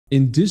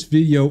In this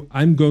video,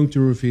 I'm going to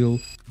reveal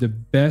the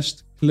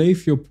best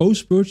Klaviyo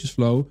Post Purchase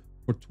Flow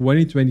for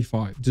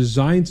 2025,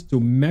 designed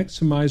to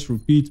maximize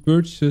repeat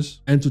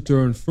purchases and to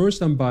turn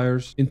first-time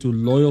buyers into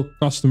loyal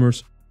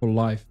customers for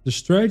life. The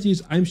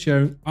strategies I'm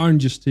sharing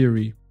aren't just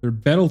theory, they're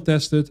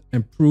battle-tested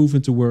and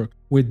proven to work.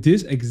 With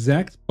this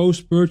exact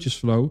post-purchase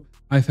flow,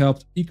 I've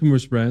helped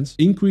e-commerce brands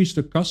increase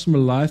their customer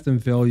lifetime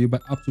value by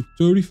up to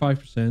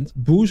 35%,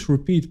 boost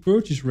repeat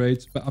purchase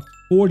rates by up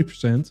to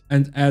 40%,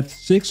 and add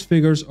 6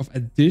 figures of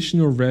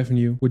additional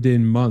revenue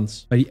within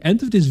months. By the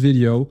end of this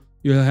video,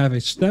 you'll have a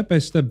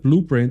step-by-step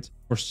blueprint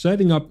for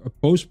setting up a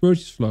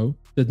post-purchase flow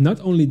that not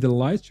only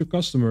delights your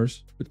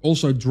customers, but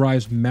also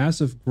drives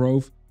massive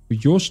growth for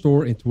your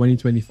store in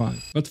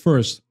 2025. But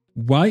first,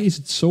 why is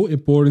it so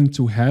important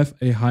to have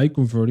a high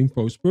converting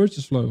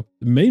post-purchase flow?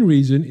 The main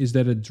reason is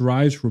that it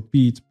drives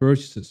repeat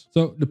purchases.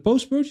 So the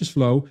post-purchase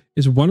flow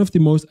is one of the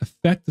most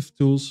effective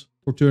tools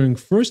for turning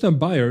first-time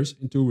buyers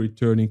into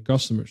returning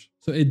customers.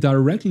 So it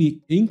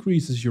directly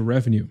increases your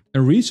revenue.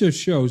 And research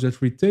shows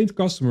that retained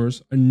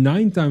customers are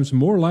 9 times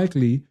more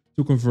likely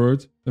to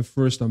convert than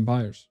first-time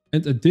buyers.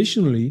 And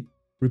additionally,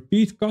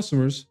 repeat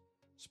customers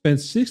spend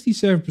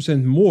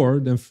 67% more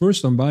than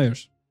first-time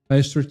buyers. By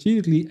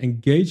strategically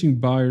engaging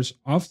buyers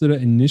after the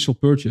initial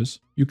purchase,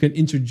 you can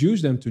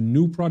introduce them to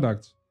new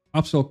products,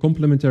 upsell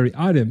complementary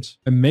items,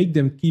 and make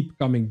them keep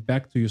coming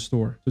back to your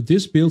store. So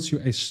this builds you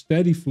a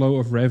steady flow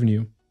of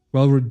revenue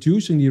while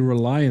reducing the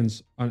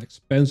reliance on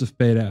expensive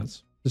paid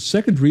ads. The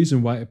second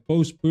reason why a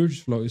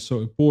post-purchase flow is so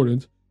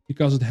important,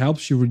 because it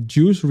helps you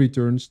reduce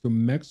returns to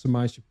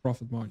maximize your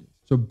profit margins.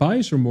 So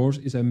buyer's remorse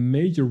is a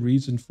major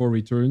reason for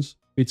returns,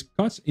 which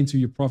cuts into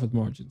your profit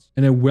margins.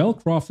 And a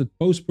well-crafted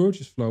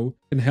post-purchase flow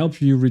can help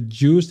you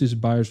reduce this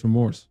buyer's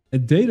remorse.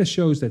 And data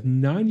shows that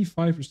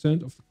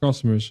 95% of the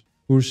customers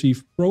who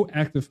receive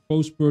proactive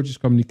post-purchase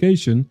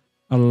communication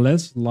are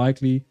less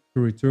likely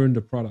to return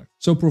the product.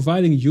 So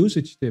providing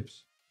usage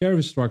tips, care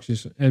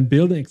instructions, and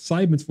building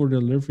excitement for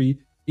delivery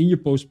in your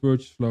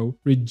post-purchase flow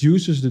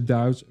reduces the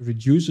doubts,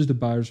 reduces the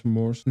buyer's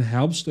remorse, and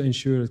helps to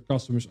ensure that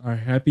customers are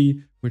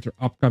happy with their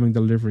upcoming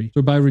delivery.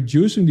 So by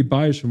reducing the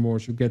buyer's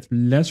remorse, you get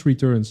less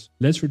returns.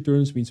 Less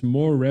returns means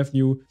more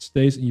revenue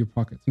stays in your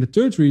pocket. And the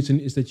third reason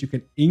is that you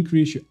can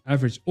increase your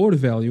average order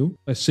value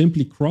by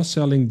simply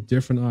cross-selling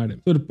different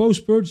items. So the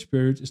post-purchase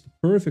period is the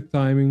perfect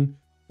timing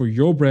for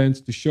your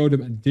brand to show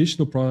them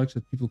additional products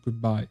that people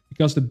could buy.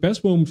 Because the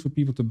best moment for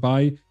people to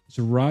buy is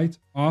right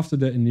after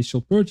the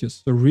initial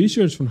purchase. So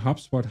research from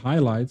HubSpot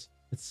highlights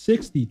that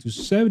 60 to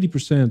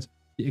 70% of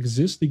the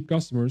existing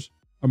customers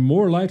are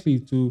more likely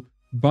to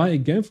buy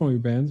again from your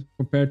brand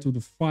compared to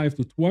the 5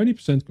 to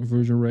 20%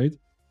 conversion rate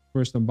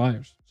first-time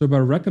buyers. So by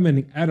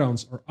recommending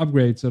add-ons or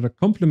upgrades that are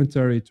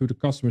complementary to the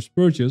customer's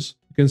purchase,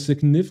 you can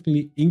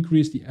significantly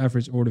increase the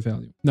average order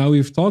value. Now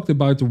we've talked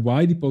about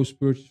why the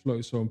post-purchase flow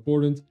is so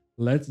important.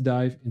 Let's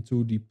dive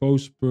into the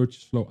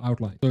post-purchase flow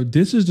outline. So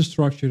this is the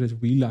structure that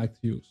we like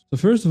to use. So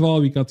first of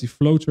all, we got the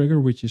flow trigger,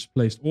 which is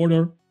placed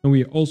order. And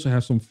we also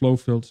have some flow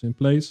filters in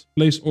place.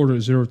 Placed order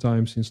 0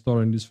 times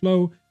installing this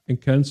flow, and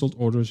cancelled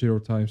order 0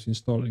 times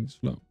installing this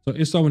flow. So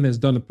if someone has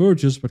done a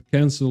purchase but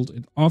cancelled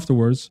it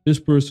afterwards, this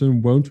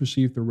person won't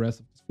receive the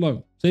rest of the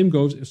flow. Same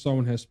goes if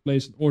someone has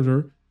placed an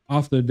order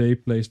after they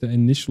place the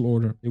initial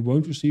order. They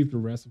won't receive the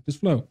rest of this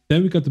flow.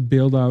 Then we got the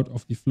build out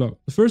of the flow.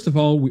 So first of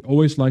all, we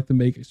always like to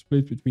make a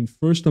split between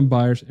first-time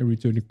buyers and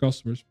returning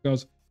customers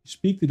because you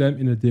speak to them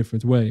in a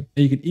different way.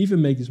 And you can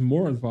even make this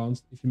more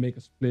advanced if you make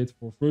a split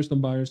for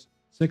first-time buyers,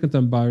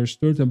 second-time buyers,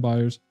 third-time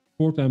buyers,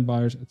 fourth-time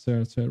buyers,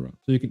 etc., etc.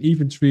 So you can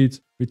even treat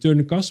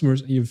returning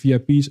customers and your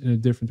VIPs in a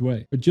different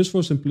way. But just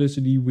for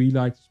simplicity, we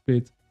like to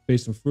split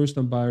based on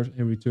first-time buyers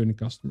and returning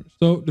customers.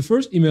 So the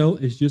first email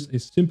is just a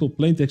simple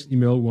plain text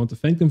email. We want to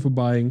thank them for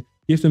buying,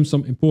 give them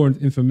some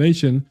important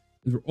information,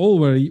 and we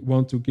already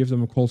want to give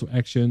them a call to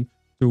action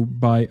to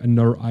buy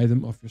another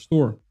item of your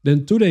store.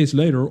 Then 2 days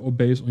later, or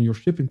based on your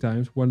shipping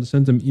times, we want to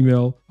send them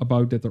email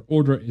about that their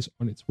order is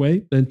on its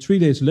way. Then 3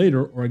 days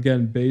later, or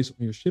again based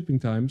on your shipping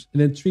times,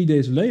 and then 3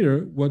 days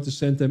later, we want to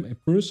send them a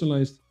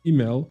personalized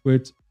email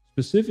with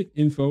specific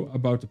info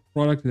about the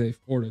product that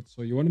they've ordered.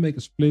 So you want to make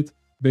a split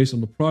based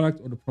on the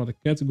product or the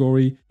product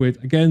category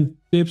with, again,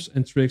 tips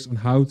and tricks on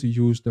how to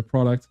use the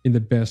product in the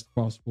best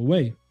possible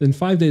way. Then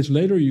 5 days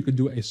later, you could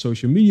do a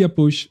social media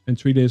push, and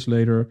 3 days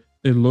later,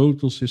 a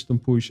loyalty system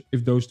push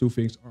if those 2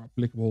 things are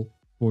applicable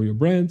for your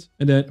brand.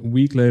 And then a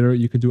week later,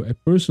 you could do a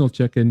personal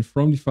check-in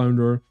from the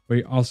founder where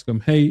you ask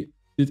them, hey,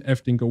 did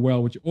everything go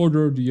well with your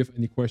order? Do you have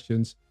any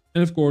questions?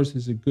 And of course,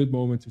 it's a good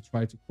moment to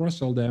try to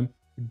cross-sell them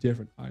with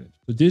different items.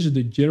 So this is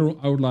the general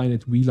outline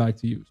that we like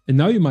to use. And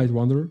now you might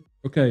wonder,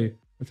 okay,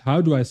 but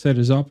how do I set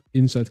this up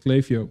inside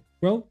Klaviyo?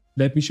 Well,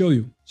 let me show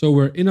you. So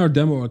we're in our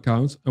demo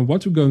account, and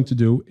what we're going to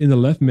do in the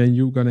left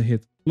menu, we're going to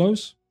hit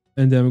flows,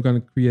 and then we're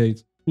going to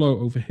create flow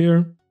over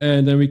here.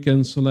 And then we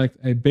can select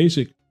a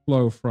basic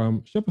flow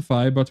from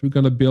Shopify, but we're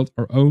going to build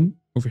our own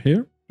over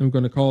here. I'm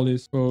going to call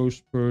this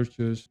post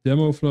purchase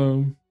demo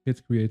flow.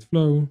 hit create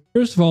flow.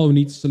 First of all, we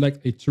need to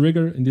select a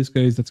trigger. In this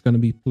case, that's going to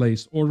be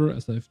place order,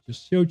 as I've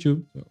just showed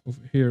you. So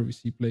over here, we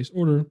see place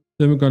order.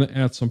 Then we're going to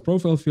add some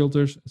profile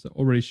filters, as I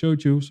already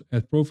showed you. So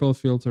add profile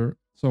filter.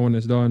 Someone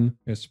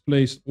has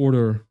placed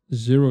order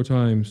 0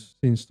 times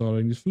since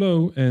starting this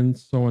flow, and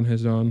someone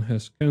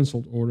has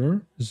cancelled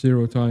order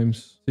 0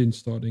 times since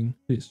starting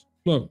this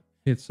flow.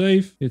 Hit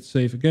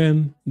save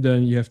again.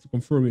 Then you have to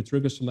confirm your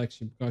trigger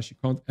selection because you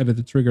can't edit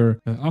the trigger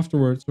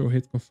afterwards. So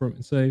hit confirm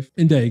and save.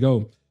 And there you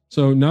go.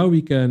 So now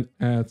we can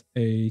add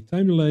a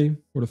time delay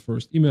for the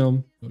first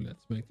email. So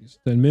let's make this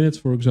 10 minutes,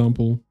 for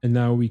example. And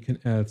now we can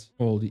add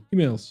all the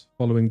emails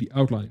following the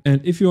outline.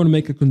 And if you want to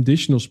make a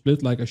conditional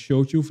split, like I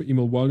showed you for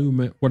email 1,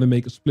 you want to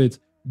make a split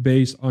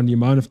based on the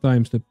amount of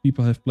times that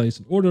people have placed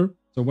an order.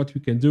 So what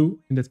we can do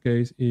in that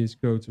case is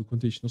go to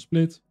conditional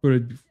split, put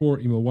it before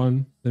email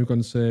 1. Then we're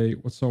going to say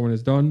what someone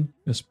has done.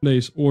 As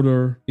place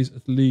order is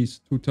at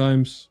least 2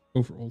 times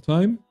over all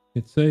time.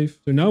 Hit save.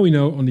 So now we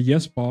know on the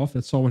yes path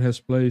that someone has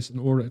placed an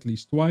order at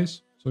least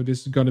twice. So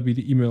this is going to be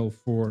the email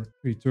for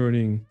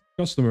returning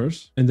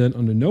customers. And then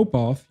on the no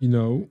path, you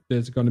know that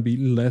it's going to be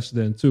less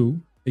than 2,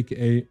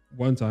 aka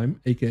 1 time,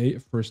 aka a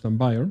first time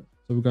buyer.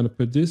 So we're going to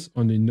put this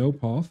on the no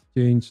path,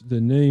 change the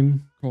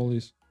name, call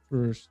this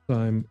first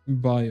time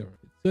buyer.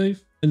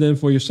 Save. And then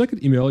for your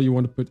second email, you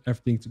want to put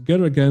everything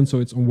together again, so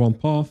it's on one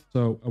path.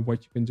 So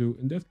what you can do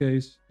in that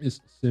case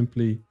is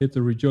simply hit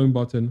the rejoin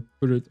button,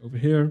 put it over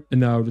here, and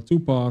now the 2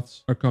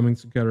 paths are coming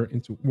together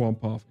into one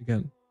path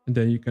again. And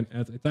then you can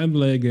add a time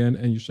delay again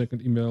and your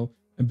second email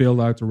and build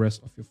out the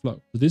rest of your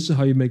flow. So this is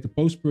how you make the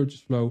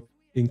post-purchase flow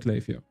in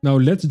Klaviyo. Now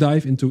let's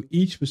dive into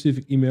each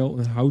specific email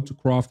and how to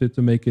craft it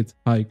to make it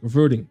high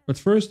converting. But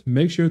first,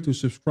 make sure to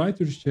subscribe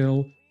to this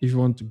channel if you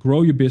want to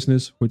grow your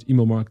business with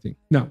email marketing.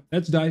 Now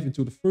let's dive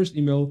into the first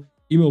email,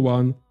 email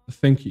 1, a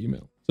thank you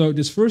email. So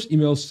this first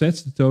email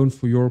sets the tone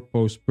for your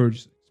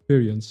post-purchase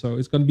experience. So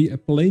it's going to be a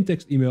plain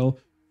text email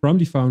from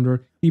the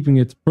founder, keeping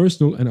it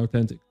personal and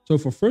authentic. So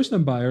for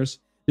first-time buyers,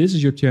 this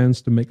is your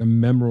chance to make a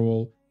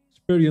memorable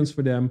experience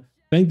for them.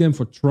 Thank them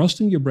for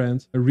trusting your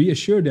brand and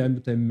reassure them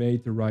that they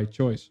made the right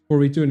choice. For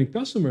returning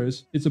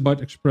customers, it's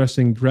about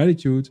expressing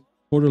gratitude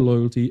for their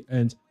loyalty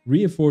and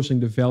reinforcing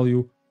the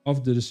value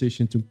of the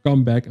decision to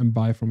come back and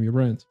buy from your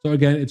brand. So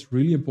again, it's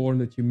really important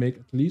that you make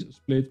at least a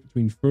split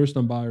between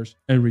first-time buyers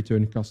and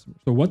returning customers.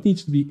 So what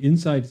needs to be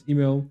inside this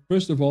email?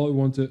 First of all, we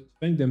want to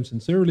thank them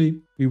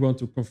sincerely. We want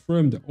to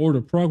confirm the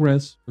order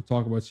progress. We'll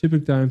talk about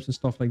shipping times and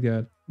stuff like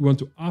that. We want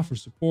to offer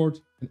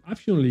support, and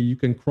optionally, you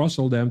can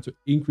cross-sell them to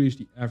increase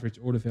the average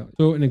order value.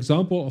 So an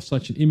example of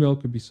such an email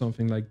could be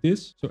something like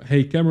this. So,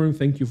 hey Cameron,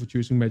 thank you for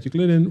choosing Magic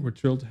Linen. We're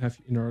thrilled to have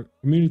you in our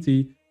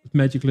community. With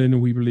Magic Linen,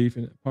 we believe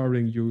in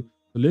empowering you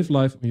to live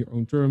life on your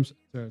own terms,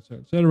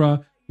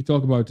 etc. We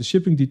talk about the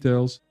shipping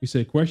details. We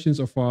say questions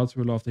or thoughts.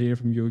 We'd love to hear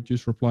from you.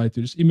 Just reply to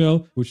this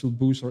email, which will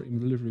boost our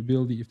email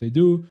deliverability if they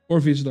do,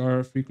 or visit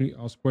our frequently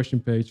asked question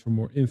page for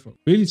more info.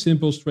 Really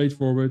simple,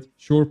 straightforward,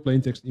 short,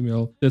 plain text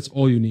email. That's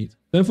all you need.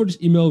 Then for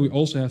this email, we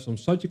also have some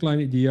subject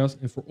line ideas.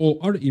 And for all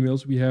other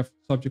emails, we have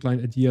subject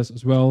line ideas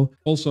as well.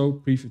 Also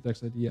preview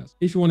text ideas.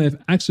 If you want to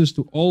have access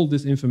to all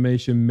this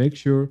information, make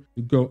sure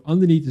to go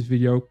underneath this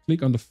video,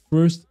 click on the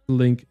first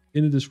link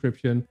in the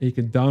description, and you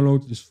can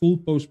download this full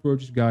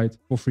post-purchase guide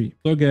for free.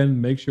 So again,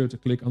 make sure to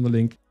click on the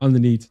link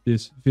underneath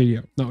this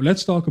video. Now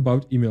let's talk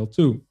about email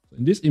 2.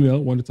 In this email, I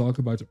want to talk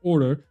about the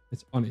order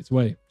that's on its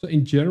way. So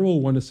in general,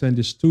 we want to send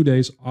this 2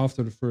 days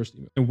after the first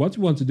email. And what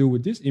we want to do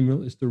with this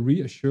email is to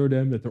reassure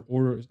them that their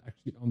order is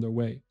actually on their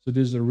way. So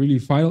this is a really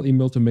vital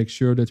email to make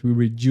sure that we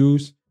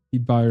reduce the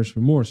buyer's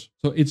remorse.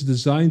 So it's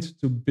designed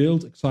to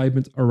build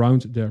excitement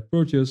around their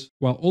purchase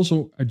while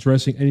also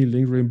addressing any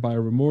lingering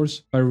buyer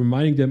remorse by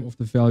reminding them of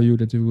the value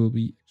that they will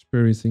be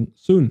experiencing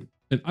soon.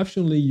 And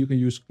optionally, you can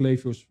use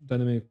Klaviyo's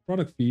dynamic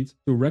product feed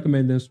to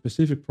recommend them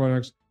specific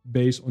products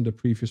based on the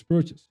previous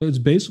purchase. So it's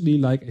basically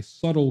like a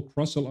subtle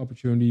cross-sell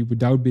opportunity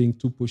without being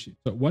too pushy.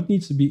 So what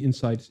needs to be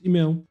inside this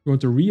email? You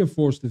want to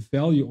reinforce the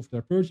value of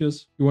their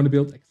purchase. You want to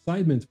build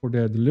excitement for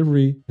their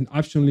delivery. And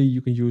optionally, you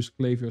can use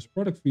Klaviyo's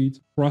product feed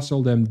to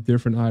cross-sell them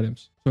different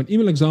items. So an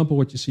email example,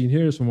 what you see in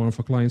here is from one of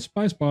our clients'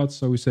 spice pots.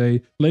 So we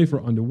say flavor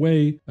on the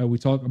way. We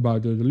talk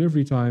about the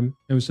delivery time,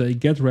 and we say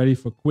get ready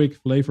for quick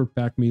flavor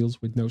packed meals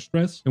with no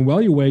stress. And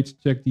while you wait,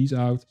 check these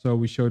out. So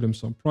we show them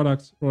some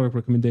product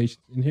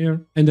recommendations in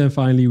here. And then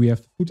finally, we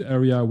have the food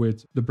area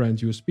with the brand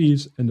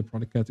USPs and the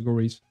product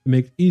categories to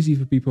make it easy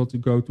for people to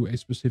go to a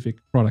specific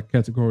product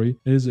category.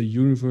 It is a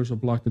universal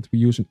block that we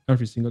use in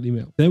every single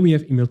email. Then we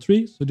have email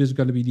 3. So this is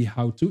going to be the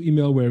how-to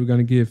email where we're going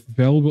to give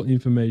valuable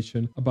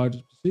information about a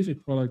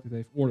specific product that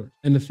they've ordered.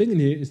 And the thing in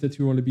here is that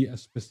we want to be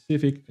as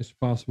specific as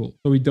possible.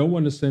 So we don't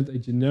want to send a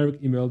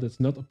generic email that's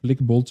not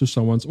applicable to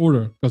someone's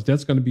order, because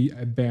that's going to be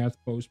a bad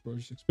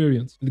post-purchase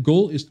experience. And the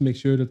goal is to make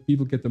sure that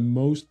people get the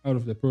most out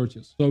of their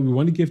purchase. So we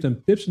want to give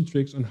them tips and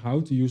tricks on how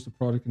to use the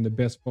product in the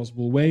best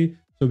possible way,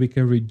 so we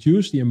can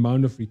reduce the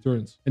amount of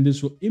returns. And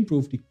this will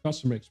improve the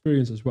customer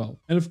experience as well.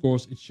 And of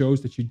course, it shows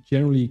that you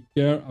generally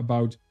care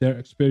about their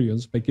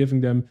experience by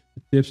giving them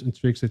the tips and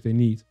tricks that they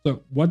need.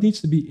 So what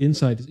needs to be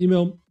inside this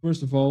email?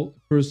 First of all,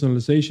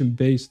 personalization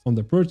based on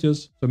the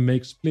purchase. So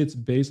make splits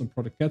based on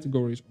product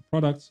categories or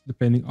products,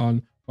 depending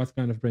on what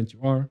kind of brand you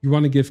are. You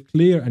want to give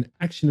clear and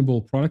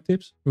actionable product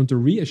tips. You want to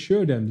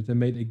reassure them that they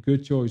made a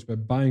good choice by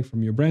buying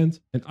from your brand.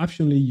 And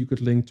optionally, you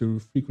could link to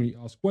frequently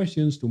asked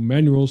questions, to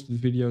manuals, to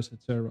videos,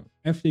 etc.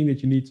 Everything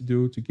that you need to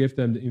do to give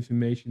them the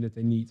information that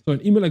they need. So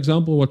an email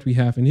example, what we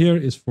have in here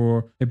is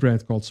for a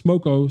brand called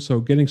Smoko. So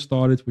getting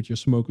started with your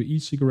Smoko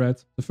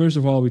e-cigarette. So first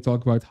of all, we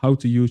talk about how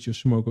to use your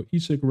Smoko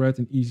e-cigarette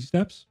in easy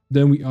steps.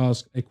 Then we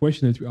ask a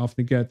question that we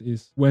often get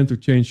is when to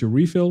change your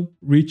refill.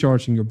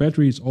 Recharging your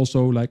battery is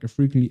also like a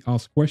frequently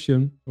asked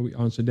question. So we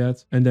answer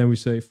that. And then we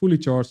say fully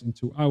charged in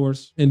 2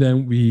 hours. And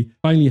then we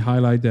finally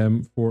highlight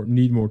them for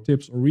need more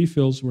tips or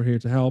refills. We're here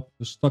to help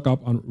to stock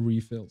up on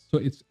refills. So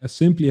it's as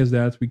simply as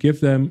that. We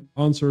give them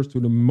answers to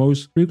the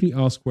most frequently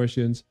asked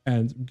questions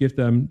and give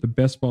them the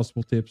best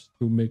possible tips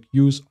to make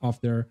use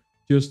of their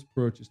just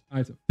purchased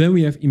item. Then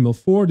we have email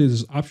 4. This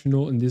is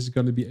optional and this is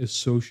going to be a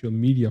social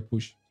media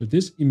push. So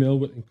this email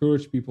will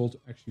encourage people to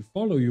actually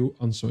follow you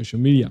on social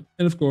media.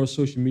 And of course,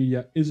 social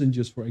media isn't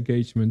just for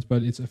engagement,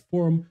 but it's a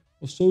form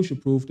of social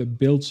proof that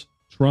builds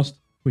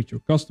trust with your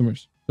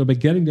customers. So by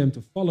getting them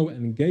to follow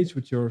and engage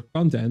with your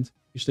content,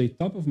 you stay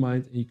top of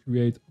mind and you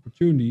create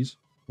opportunities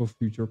for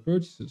future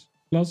purchases.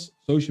 Plus,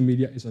 social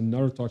media is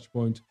another touch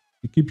point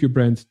to keep your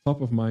brand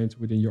top of mind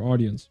within your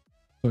audience.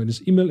 So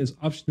this email is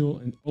optional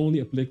and only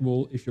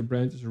applicable if your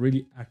brand is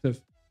really active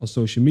on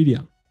social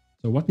media.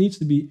 So what needs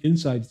to be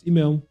inside this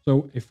email?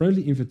 So a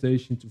friendly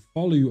invitation to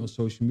follow you on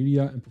social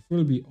media and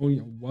preferably only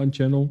on one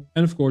channel.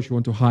 And of course, you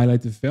want to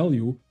highlight the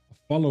value of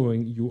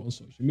following you on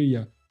social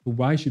media. So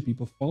why should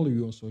people follow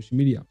you on social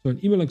media? So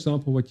an email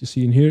example, what you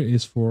see in here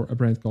is for a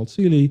brand called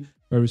Sealy,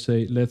 where we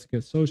say, let's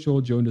get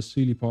social, join the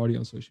Sealy party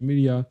on social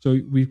media. So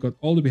we've got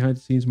all the behind the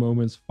scenes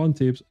moments, fun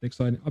tips,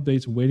 exciting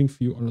updates waiting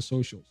for you on the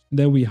socials. And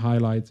then we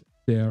highlight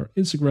their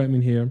Instagram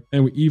in here.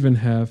 And we even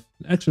have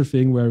an extra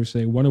thing where we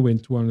say, want to win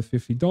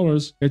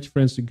 $250, get your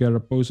friends together,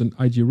 post an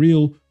IG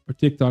reel or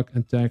TikTok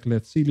and tag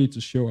Let's Sealy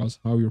to show us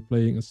how you're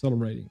playing and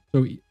celebrating.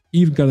 So we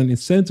even got an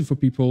incentive for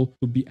people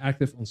to be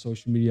active on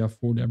social media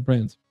for their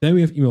brand. Then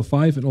we have email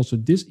 5, and also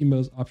this email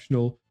is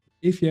optional.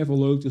 If you have a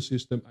loyalty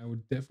system, I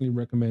would definitely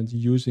recommend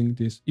using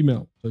this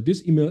email. So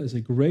this email is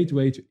a great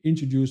way to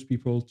introduce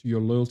people to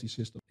your loyalty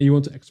system. And you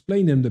want to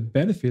explain them the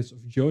benefits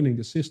of joining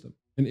the system.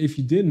 And if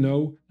you didn't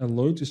know, a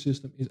loyalty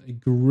system is a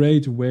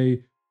great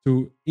way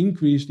to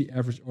increase the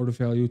average order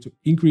value, to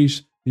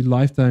increase the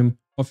lifetime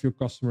of your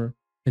customer.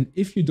 And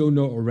if you don't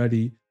know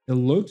already, a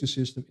loyalty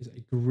system is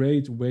a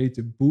great way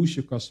to boost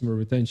your customer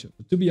retention.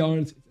 But to be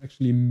honest, it's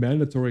actually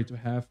mandatory to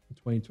have in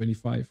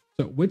 2025.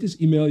 So with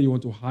this email, you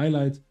want to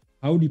highlight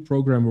how the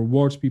program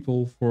rewards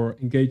people for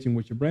engaging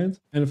with your brand.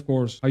 And of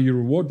course, how you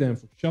reward them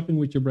for shopping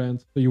with your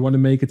brand. So you want to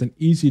make it an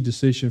easy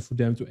decision for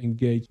them to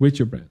engage with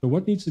your brand. So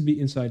what needs to be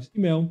inside this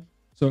email?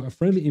 So a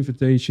friendly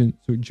invitation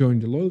to join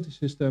the loyalty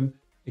system,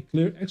 a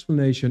clear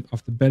explanation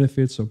of the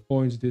benefits, so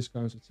points,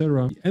 discounts,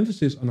 etc. The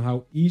emphasis on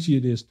how easy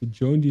it is to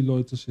join the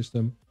loyalty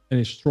system, and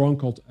a strong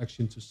call to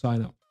action to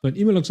sign up. So an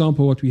email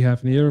example, what we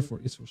have in here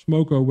is for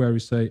Smoko, where we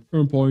say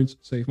earn points,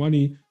 save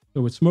money.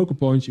 So with Smoko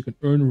points, you can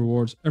earn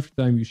rewards every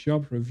time you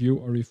shop, review,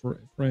 or refer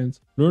a friend.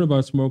 Learn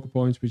about Smoko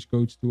points, which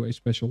goes to a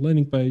special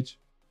landing page.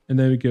 And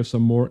then we give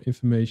some more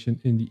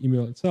information in the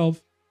email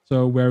itself.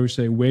 So where we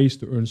say ways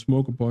to earn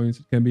Smoko points,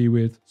 it can be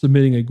with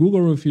submitting a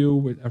Google review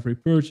with every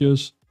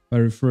purchase, by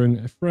referring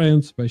a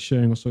friend, by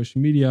sharing on social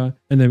media.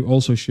 And then we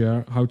also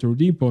share how to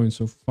redeem points.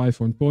 So for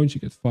 500 points,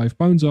 you get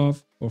 £5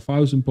 off. For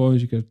 1,000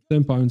 points, you get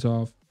 £10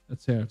 off,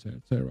 etc.,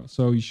 etc.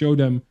 So you show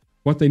them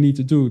what they need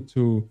to do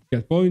to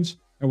get points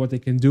and what they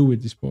can do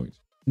with these points.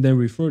 And then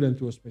refer them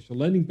to a special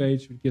landing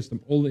page, which gives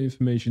them all the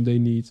information they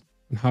need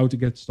on how to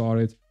get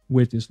started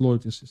with this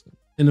loyalty system.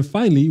 And then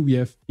finally, we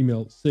have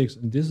email 6,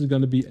 and this is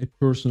going to be a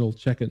personal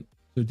check-in.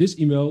 So this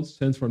email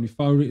sent from the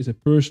founder is a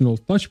personal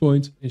touch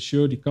point to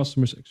ensure the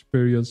customer's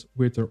experience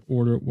with their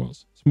order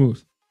was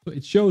smooth. So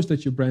it shows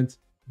that your brand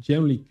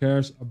generally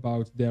cares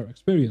about their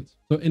experience.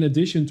 So in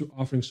addition to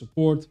offering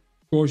support,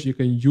 of course, you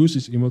can use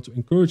this email to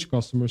encourage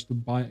customers to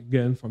buy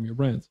again from your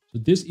brand. So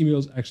this email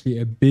is actually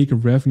a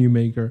big revenue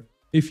maker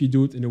if you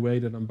do it in the way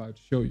that I'm about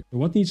to show you. So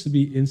what needs to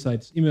be inside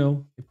this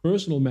email? A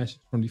personal message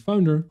from the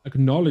founder,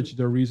 acknowledge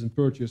their recent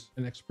purchase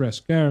and express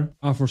care,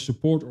 offer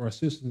support or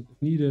assistance if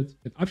needed.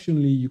 And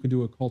optionally, you can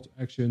do a call to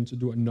action to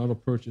do another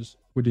purchase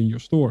within your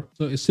store.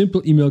 So a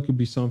simple email could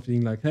be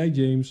something like, hey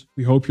James,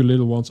 we hope your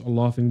little ones are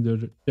loving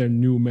their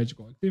new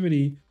magical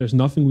activity. There's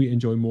nothing we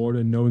enjoy more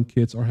than knowing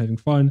kids are having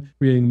fun,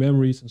 creating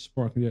memories and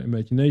sparking their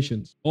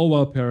imaginations, all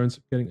while parents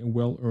are getting a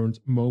well-earned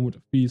moment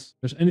of peace.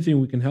 If there's anything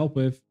we can help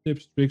with,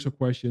 tips, tricks or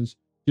questions,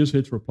 just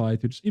hit reply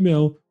to this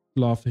email.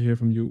 Love to hear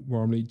from you.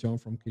 Warmly, John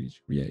from Kitties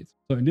Create.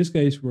 So in this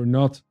case, we're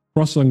not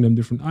cross-selling them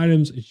different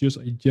items. It's just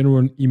a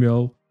genuine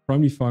email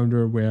from the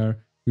founder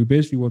where We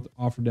basically want to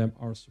offer them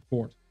our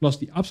support. Plus,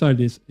 the upside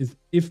is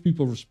if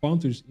people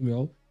respond to this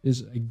email,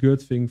 is a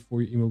good thing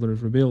for your email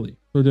deliverability.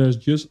 So there's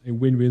just a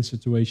win-win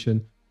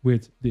situation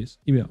with this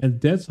email.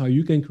 And that's how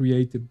you can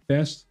create the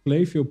best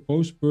Klaviyo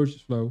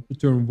post-purchase flow to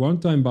turn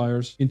one-time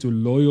buyers into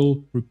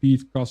loyal,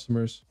 repeat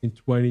customers in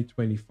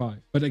 2025.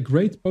 But a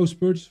great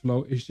post-purchase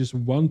flow is just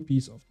one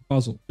piece of the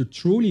puzzle. To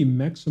truly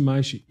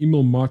maximize your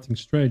email marketing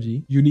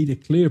strategy, you need a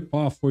clear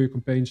path for your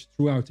campaigns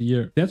throughout the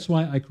year. That's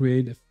why I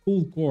created a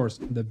full course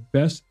on the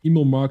best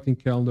email marketing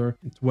calendar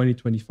in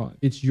 2025.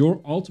 It's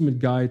your ultimate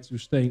guide to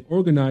staying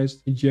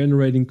organized and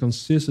generating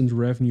consistent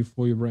revenue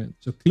for your brand.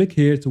 So click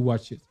here to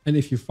watch it. And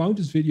if you found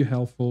this video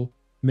helpful,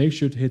 make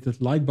sure to hit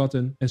that like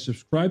button and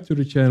subscribe to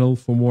the channel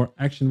for more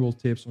actionable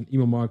tips on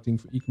email marketing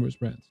for e-commerce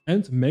brands.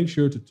 And make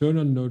sure to turn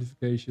on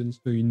notifications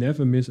so you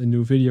never miss a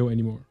new video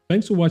anymore.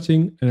 Thanks for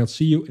watching, and I'll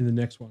see you in the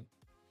next one.